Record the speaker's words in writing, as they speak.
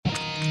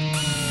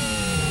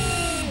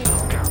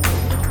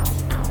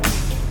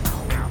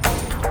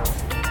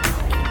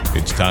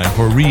time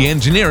for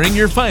re-engineering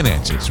your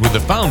finances with the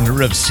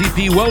founder of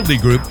CP Weldy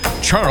Group,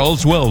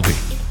 Charles Weldy.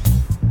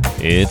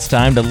 It's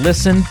time to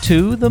listen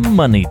to the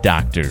Money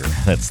Doctor.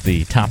 That's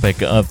the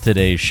topic of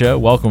today's show.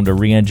 Welcome to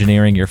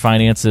Re-engineering Your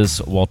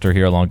Finances. Walter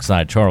here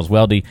alongside Charles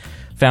Weldy,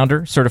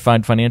 founder,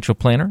 certified financial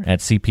planner at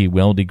CP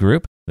Weldy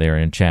Group. They're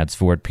in Chadds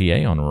Ford,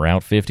 PA on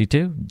Route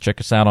 52.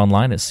 Check us out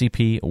online at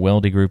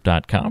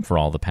cpweldygroup.com for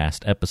all the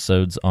past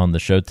episodes on the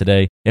show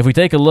today. If we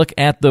take a look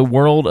at the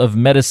world of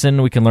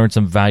medicine, we can learn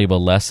some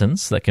valuable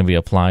lessons that can be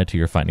applied to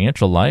your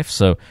financial life.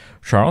 So,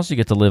 Charles, you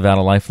get to live out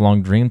a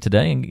lifelong dream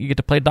today, and you get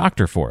to play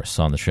doctor for us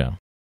on the show.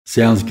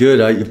 Sounds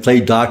good. I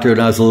played doctor when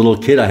I was a little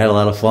kid. I had a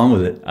lot of fun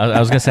with it. I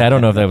was going to say, I don't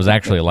know if that was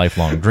actually a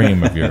lifelong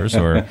dream of yours,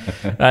 or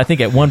I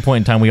think at one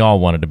point in time we all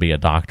wanted to be a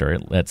doctor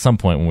at some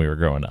point when we were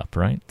growing up,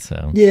 right?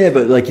 So yeah,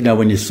 but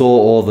when you saw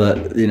all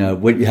the,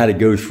 what you had to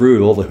go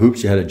through, all the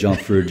hoops you had to jump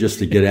through just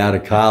to get out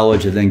of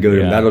college and then go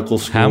to medical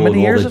school. How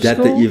many years of all the debt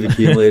school? that you've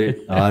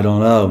accumulated. I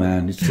don't know,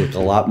 man. It's like a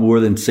lot more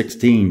than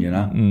 16,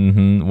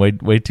 Mm-hmm.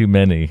 Way too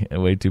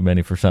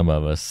many for some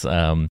of us.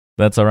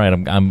 That's all right.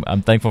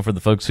 I'm thankful for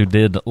the folks who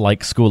did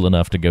like school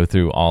enough to go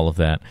through all of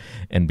that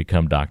and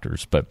become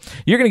doctors. But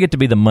you're going to get to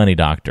be the money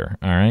doctor,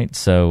 all right?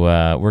 So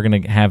we're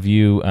going to have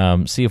you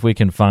see if we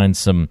can find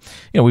some,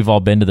 we've all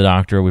been to the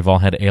doctor. We've all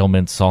had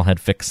ailments, all had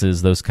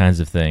fixes, those kinds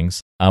of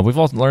things. We've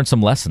all learned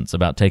some lessons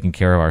about taking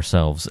care of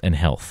ourselves and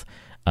health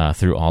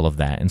through all of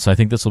that. And so I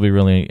think this will be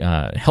really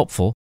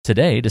helpful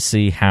today to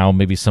see how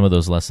maybe some of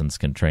those lessons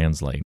can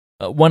translate.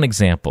 One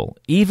example,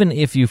 even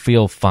if you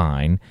feel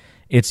fine,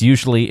 it's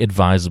usually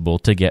advisable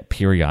to get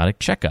periodic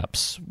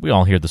checkups. We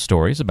all hear the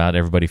stories about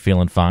everybody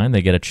feeling fine.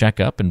 They get a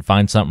checkup and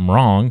find something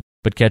wrong,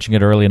 but catching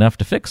it early enough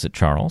to fix it,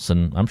 Charles.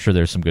 And I'm sure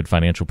there's some good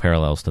financial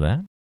parallels to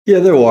that. Yeah,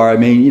 there are. I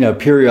mean,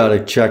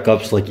 periodic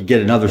checkups, like you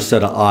get another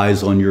set of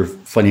eyes on your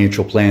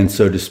financial plan,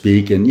 so to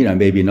speak, and,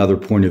 maybe another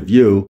point of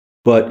view.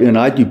 But,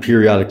 I do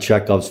periodic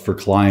checkups for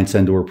clients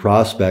and or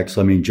prospects.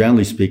 I mean,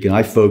 generally speaking,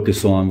 I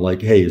focus on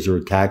hey, is there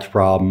a tax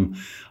problem?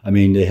 I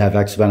mean, they have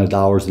X amount of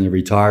dollars in their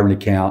retirement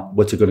account.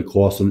 What's it going to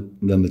cost them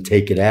to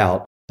take it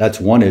out? That's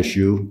one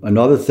issue.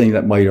 Another thing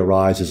that might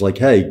arise is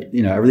hey,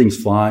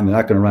 everything's fine. They're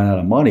not going to run out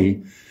of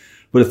money.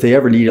 But if they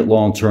ever needed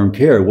long-term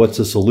care, what's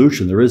the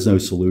solution? There is no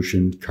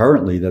solution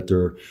currently that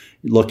they're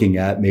looking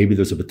at. Maybe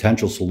there's a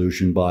potential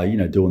solution by,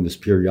 doing this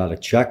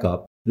periodic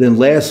checkup. Then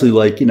lastly,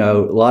 a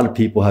lot of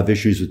people have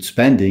issues with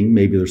spending.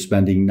 Maybe they're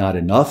spending not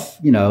enough,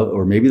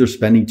 or maybe they're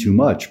spending too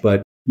much.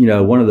 But,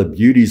 one of the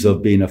beauties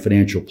of being a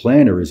financial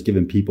planner is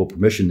giving people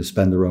permission to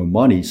spend their own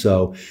money.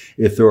 So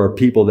if there are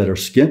people that are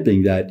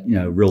skimping that,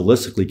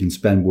 realistically can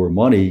spend more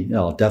money,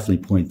 I'll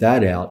definitely point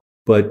that out.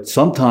 But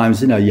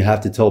sometimes, you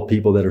have to tell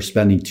people that are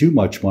spending too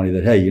much money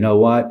that, hey, you know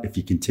what? If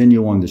you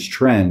continue on this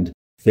trend,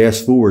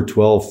 fast forward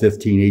 12,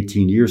 15,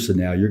 18 years from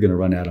now, you're going to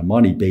run out of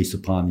money based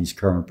upon these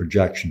current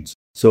projections.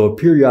 So a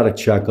periodic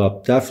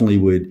checkup definitely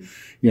would,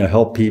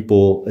 help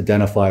people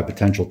identify a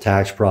potential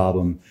tax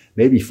problem,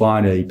 maybe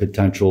find a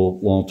potential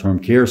long-term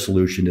care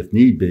solution if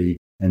need be,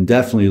 and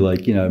definitely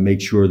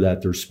make sure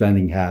that their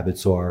spending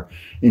habits are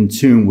in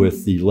tune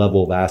with the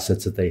level of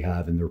assets that they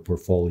have in their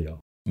portfolio.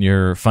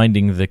 You're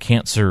finding the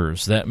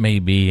cancers that may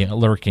be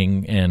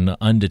lurking and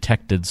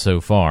undetected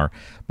so far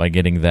by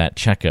getting that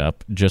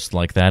checkup. Just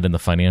like that in the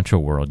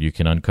financial world, you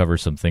can uncover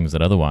some things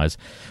that otherwise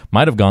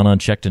might have gone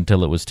unchecked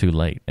until it was too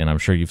late. And I'm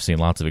sure you've seen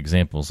lots of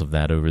examples of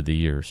that over the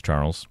years,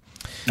 Charles.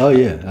 Oh,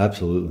 yeah,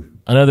 absolutely.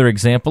 Another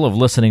example of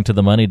listening to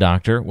the money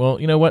doctor. Well,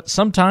 you know what?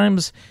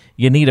 Sometimes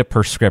you need a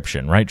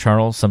prescription, right,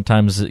 Charles?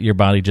 Sometimes your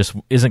body just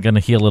isn't going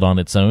to heal it on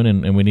its own,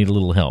 and we need a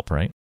little help,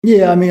 right?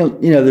 Yeah, I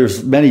mean,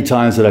 there's many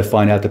times that I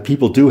find out that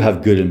people do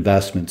have good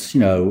investments.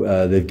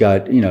 They've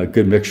got, a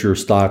good mixture of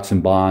stocks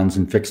and bonds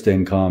and fixed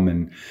income.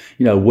 And,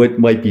 what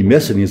might be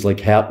missing is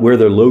where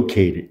they're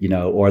located.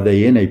 Are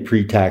they in a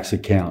pre-tax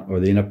account? Are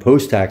they in a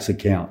post-tax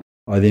account?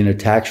 Are they in a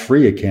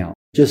tax-free account?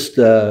 Just,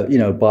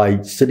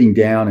 by sitting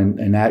down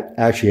and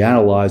actually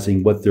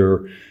analyzing what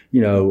their,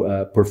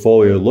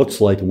 portfolio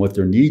looks like and what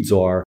their needs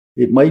are,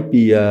 it might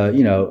be,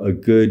 a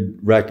good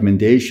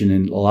recommendation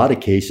in a lot of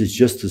cases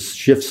just to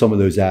shift some of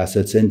those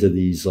assets into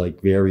these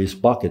various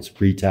buckets,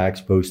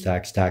 pre-tax,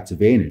 post-tax, tax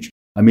advantage.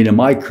 I mean, in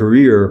my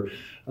career,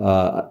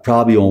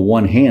 probably on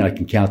one hand, I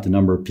can count the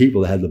number of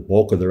people that had the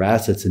bulk of their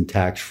assets in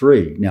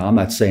tax-free. Now, I'm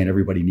not saying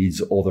everybody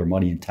needs all their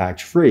money in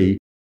tax-free,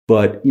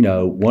 but,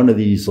 one of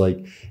these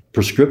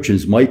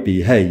prescriptions might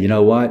be, hey, you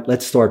know what?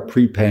 Let's start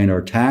prepaying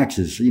our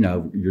taxes.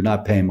 You're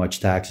not paying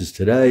much taxes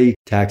today.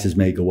 Taxes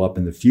may go up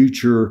in the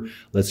future.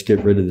 Let's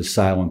get rid of the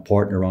silent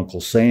partner, Uncle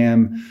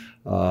Sam.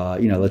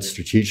 Let's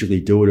strategically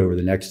do it over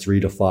the next 3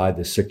 to 5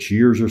 to 6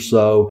 years or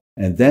so.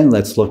 And then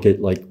let's look at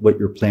what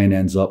your plan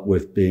ends up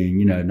with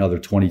being, another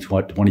 20,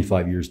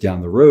 25 years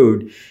down the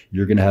road.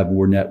 You're going to have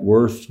more net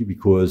worth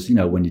because,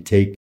 when you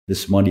take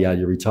this money out of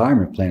your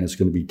retirement plan, it's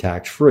going to be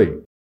tax free.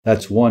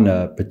 That's one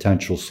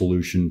potential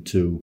solution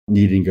to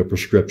needing a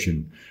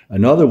prescription.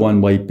 Another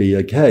one might be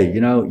hey,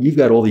 you've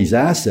got all these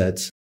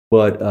assets,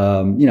 but,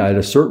 at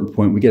a certain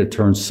point, we got to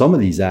turn some of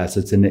these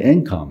assets into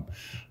income.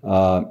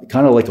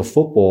 kind of like a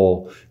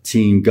football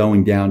team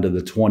going down to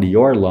the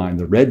 20-yard line,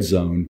 the red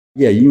zone.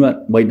 Yeah, you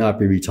might not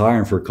be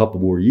retiring for a couple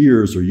more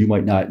years, or you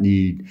might not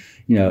need,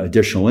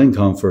 additional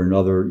income for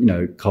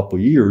another, couple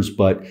years.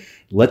 But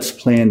let's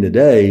plan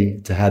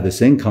today to have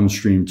this income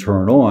stream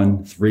turn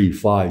on 3,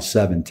 5,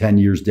 7, 10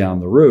 years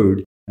down the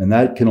road. And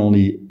that can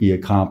only be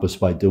accomplished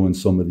by doing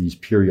some of these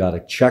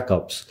periodic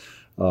checkups,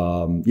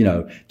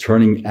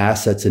 turning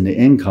assets into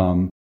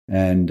income.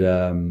 And,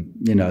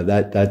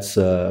 that's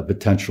a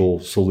potential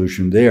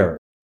solution there.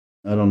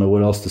 I don't know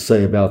what else to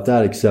say about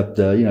that, except,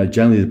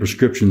 generally the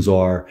prescriptions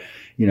are,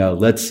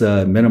 let's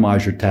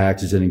minimize your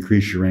taxes and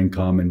increase your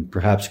income and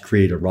perhaps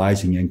create a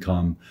rising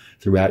income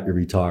throughout your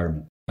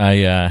retirement. I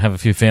have a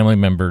few family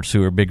members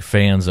who are big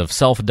fans of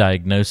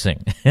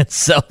self-diagnosing and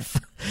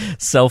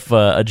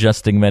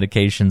self-adjusting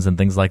medications and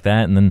things like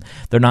that, and then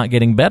they're not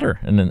getting better.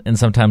 And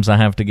sometimes I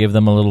have to give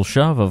them a little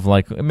shove of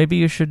like, maybe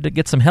you should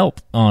get some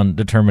help on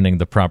determining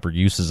the proper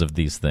uses of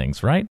these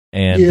things, right?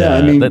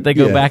 And they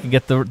go back and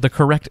get the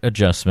correct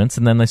adjustments,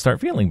 and then they start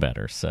feeling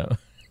better. So.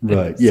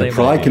 Right. Yeah.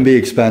 Pride can be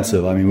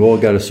expensive. I mean, we all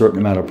got a certain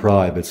amount of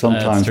pride, but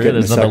sometimes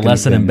there's another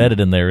lesson embedded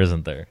in there,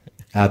 isn't there?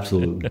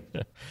 Absolutely.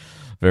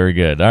 Very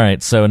good. All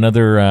right. So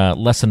another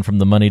lesson from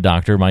the Money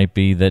Doctor might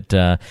be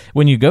that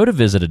when you go to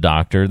visit a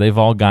doctor, they've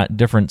all got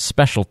different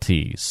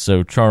specialties.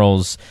 So,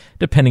 Charles,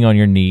 depending on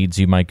your needs,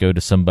 you might go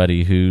to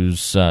somebody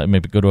who's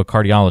maybe go to a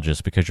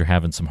cardiologist because you're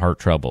having some heart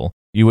trouble.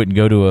 You wouldn't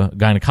go to a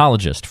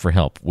gynecologist for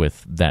help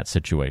with that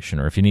situation.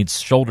 Or if you need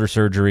shoulder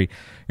surgery,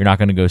 you're not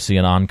going to go see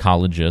an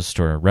oncologist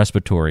or a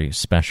respiratory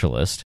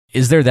specialist.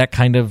 Is there that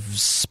kind of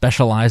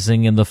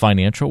specializing in the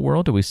financial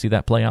world? Do we see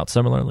that play out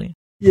similarly?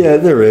 Yeah,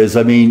 there is.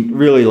 I mean,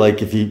 really,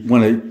 like if you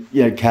want to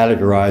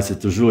categorize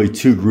it, there's really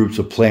two groups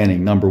of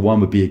planning. Number one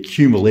would be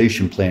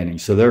accumulation planning.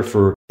 So they're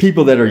for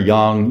people that are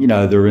young,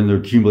 they're in their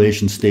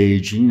accumulation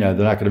stage, they're not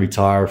going to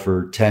retire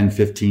for 10,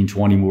 15,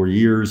 20 more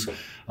years.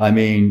 I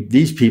mean,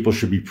 these people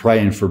should be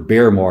praying for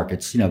bear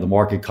markets, the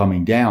market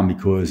coming down,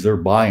 because they're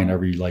buying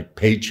every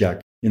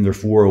paycheck in their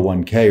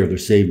 401k, or they're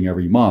saving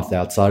every month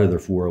outside of their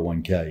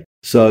 401k.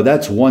 So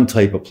that's one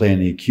type of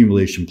planning,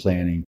 accumulation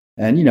planning.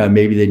 And,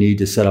 maybe they need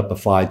to set up a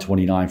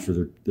 529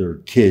 for their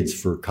kids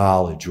for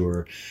college,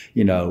 or,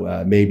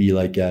 maybe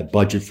like a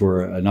budget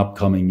for an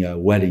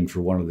upcoming wedding for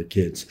one of the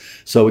kids.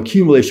 So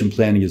accumulation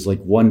planning is like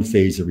one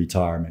phase of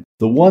retirement.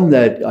 The one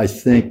that I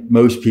think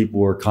most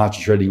people are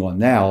concentrating on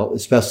now,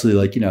 especially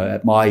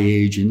at my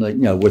age and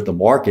what the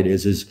market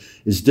is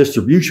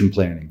distribution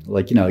planning.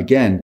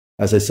 Again,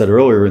 as I said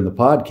earlier in the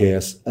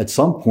podcast, at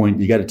some point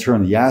you got to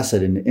turn the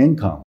asset into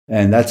income,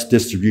 and that's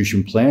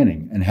distribution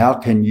planning. And how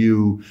can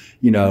you,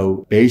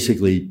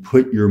 basically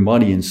put your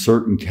money in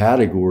certain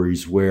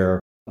categories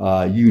where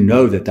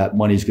that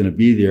money is going to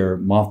be there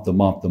month to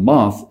month to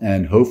month,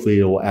 and hopefully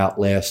it will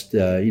outlast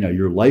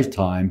your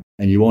lifetime,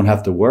 and you won't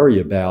have to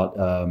worry about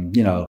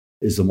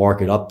is the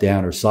market up,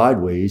 down, or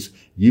sideways.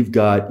 You've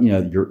got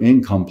your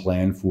income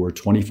plan for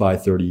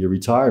 25, 30-year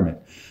retirement.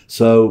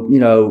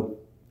 So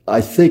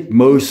I think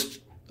most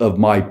of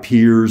my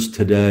peers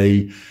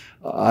today,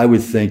 I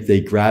would think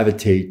they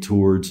gravitate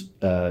towards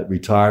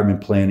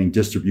retirement planning,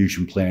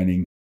 distribution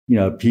planning.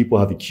 People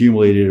have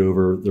accumulated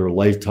over their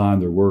lifetime,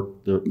 their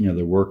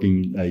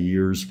working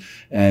years,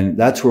 and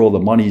that's where all the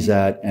money's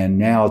at. And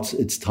now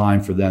it's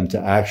time for them to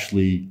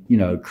actually,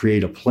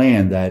 create a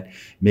plan that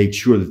makes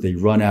sure that they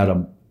run out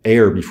of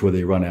air before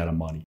they run out of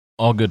money.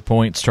 All good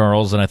points,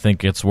 Charles, and I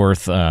think it's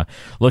worth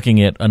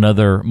looking at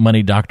another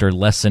Money Doctor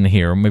lesson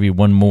here, maybe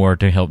one more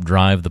to help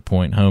drive the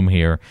point home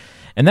here,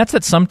 and that's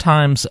that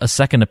sometimes a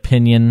second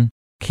opinion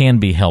can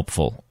be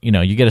helpful.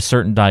 You get a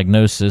certain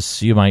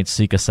diagnosis, you might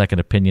seek a second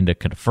opinion to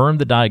confirm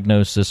the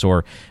diagnosis,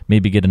 or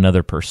maybe get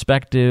another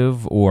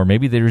perspective, or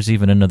maybe there's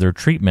even another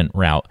treatment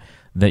route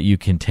that you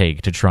can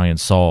take to try and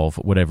solve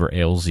whatever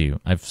ails you.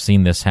 I've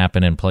seen this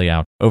happen and play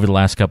out over the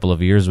last couple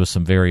of years with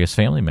some various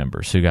family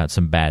members who got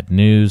some bad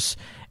news,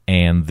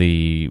 and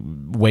the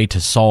way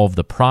to solve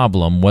the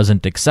problem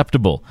wasn't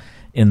acceptable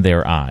in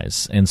their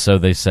eyes. And so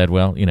they said,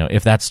 well,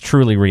 if that's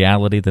truly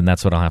reality, then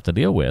that's what I'll have to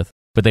deal with.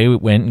 But they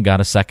went and got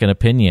a second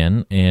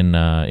opinion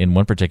in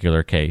one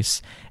particular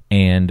case,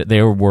 and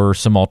there were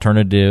some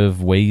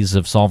alternative ways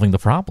of solving the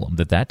problem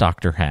that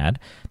doctor had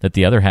that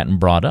the other hadn't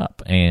brought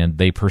up, and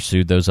they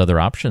pursued those other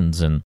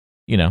options. And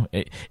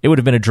it would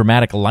have been a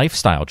dramatic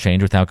lifestyle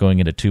change without going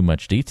into too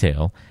much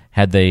detail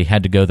had they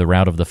had to go the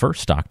route of the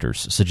first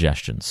doctor's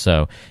suggestions.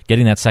 So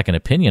getting that second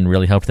opinion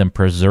really helped them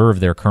preserve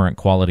their current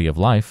quality of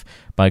life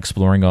by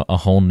exploring a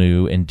whole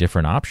new and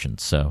different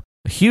options. So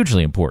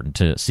hugely important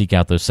to seek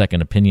out those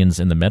second opinions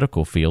in the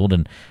medical field,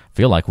 and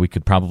feel like we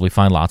could probably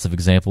find lots of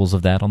examples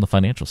of that on the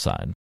financial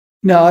side.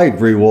 No, I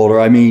agree, Walter.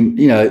 I mean,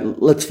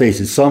 let's face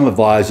it, some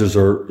advisors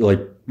are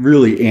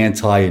really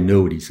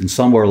anti-annuities, and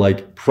some are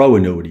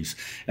pro-annuities.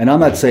 And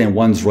I'm not saying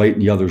one's right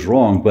and the other's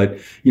wrong, but,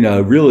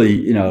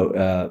 really,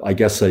 I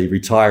guess a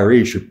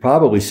retiree should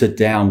probably sit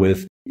down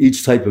with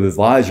each type of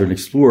advisor and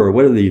explore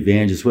what are the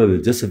advantages, what are the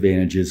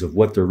disadvantages of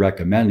what they're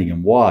recommending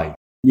and why.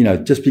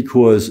 just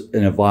because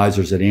an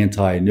advisor is an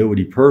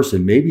anti-annuity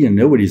person, maybe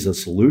annuity is a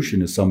solution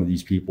to some of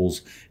these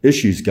people's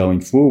issues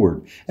going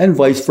forward, and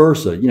vice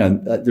versa.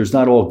 There's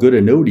not all good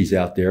annuities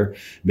out there.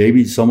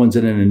 Maybe someone's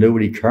in an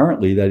annuity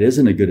currently that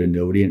isn't a good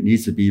annuity and it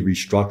needs to be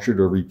restructured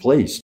or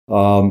replaced.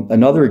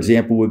 Another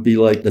example would be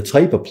like the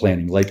type of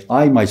planning. Like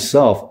I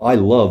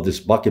love this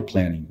bucket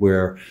planning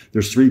where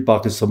there's 3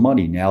 buckets of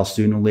money, now,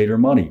 soon, and later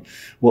money.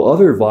 Well,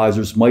 other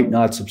advisors might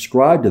not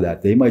subscribe to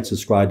that. They might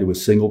subscribe to a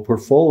single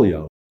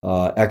portfolio.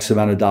 X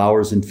amount of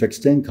dollars in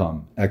fixed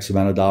income, X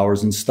amount of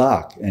dollars in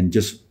stock, and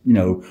just,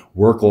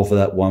 work off of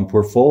that one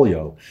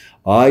portfolio.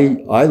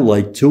 I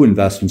like 2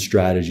 investment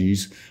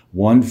strategies,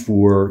 one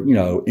for,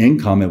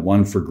 income and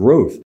one for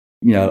growth.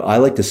 I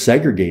like to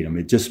segregate them.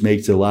 It just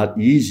makes it a lot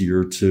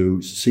easier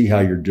to see how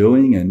you're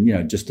doing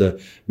and, just to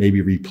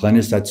maybe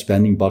replenish that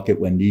spending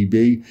bucket when need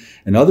be.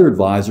 And other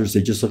advisors,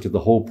 they just look at the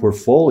whole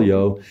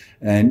portfolio.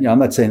 And I'm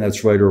not saying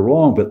that's right or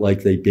wrong, but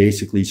like they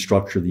basically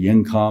structure the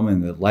income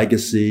and the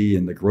legacy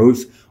and the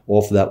growth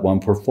off of that one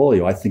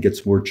portfolio. I think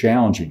it's more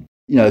challenging.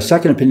 A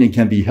second opinion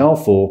can be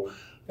helpful.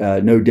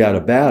 No doubt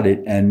about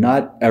it. And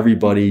not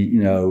everybody,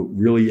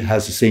 really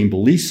has the same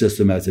belief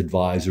system as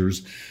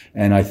advisors.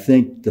 And I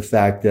think the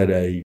fact that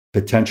a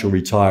potential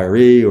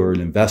retiree or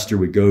an investor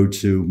would go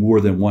to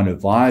more than one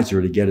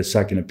advisor to get a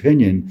second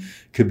opinion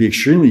could be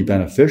extremely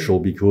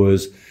beneficial,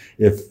 because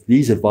if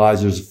these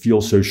advisors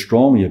feel so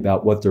strongly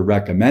about what they're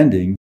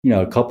recommending,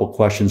 a couple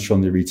questions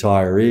from the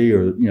retiree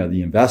or,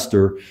 the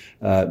investor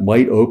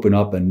might open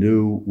up a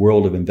new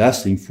world of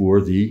investing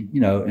for the,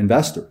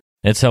 investor.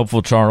 It's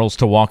helpful, Charles,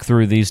 to walk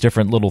through these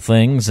different little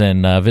things,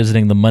 and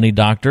visiting the Money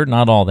Doctor,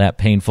 not all that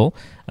painful,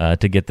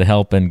 to get the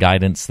help and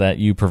guidance that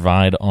you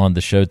provide on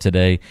the show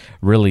today.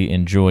 Really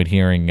enjoyed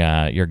hearing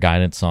your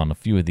guidance on a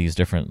few of these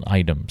different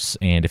items.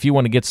 And if you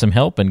want to get some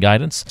help and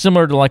guidance,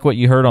 similar to like what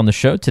you heard on the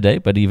show today,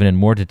 but even in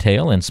more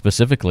detail and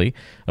specifically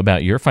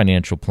about your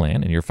financial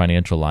plan and your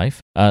financial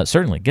life,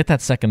 certainly get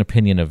that second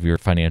opinion of your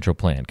financial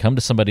plan. Come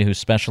to somebody who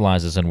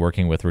specializes in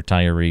working with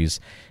retirees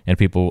and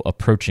people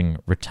approaching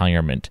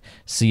retirement.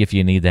 See if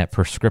you need that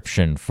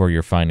prescription for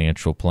your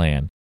financial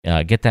plan.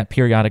 Get that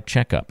periodic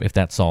checkup if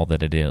that's all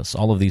that it is.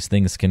 All of these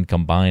things can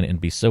combine and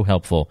be so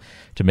helpful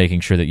to making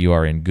sure that you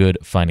are in good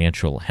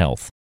financial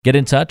health. Get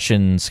in touch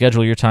and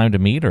schedule your time to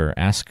meet or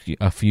ask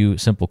a few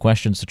simple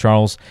questions to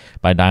Charles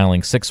by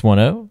dialing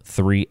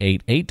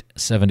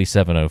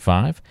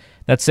 610-388-7705.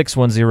 That's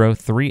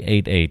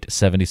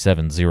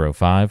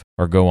 610-388-7705,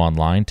 or go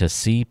online to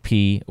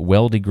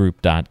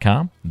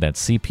cpweldygroup.com.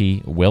 That's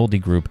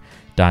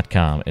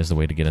cpweldygroup.com is the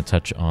way to get in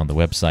touch on the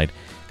website.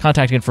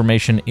 Contact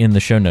information in the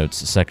show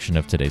notes section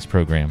of today's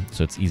program,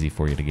 so it's easy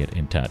for you to get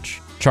in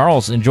touch.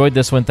 Charles, enjoyed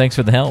this one. Thanks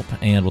for the help,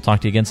 and we'll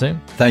talk to you again soon.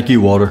 Thank you,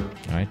 Walter.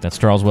 All right, that's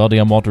Charles Weldy.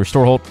 I'm Walter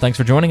Storholt. Thanks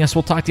for joining us.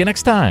 We'll talk to you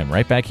next time,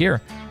 right back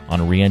here on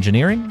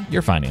Reengineering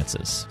Your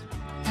Finances.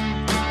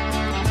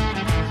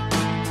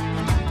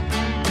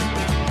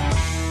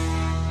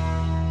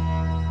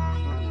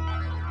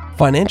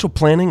 Financial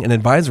planning and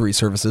advisory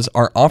services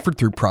are offered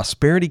through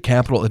Prosperity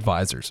Capital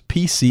Advisors,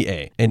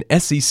 PCA, an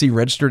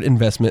SEC-registered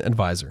investment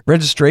advisor.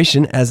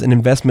 Registration as an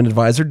investment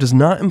advisor does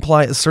not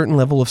imply a certain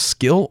level of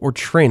skill or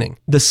training.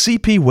 The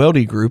CP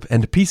Weldy Group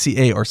and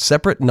PCA are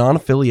separate,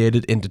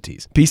 non-affiliated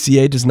entities.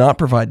 PCA does not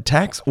provide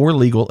tax or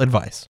legal advice.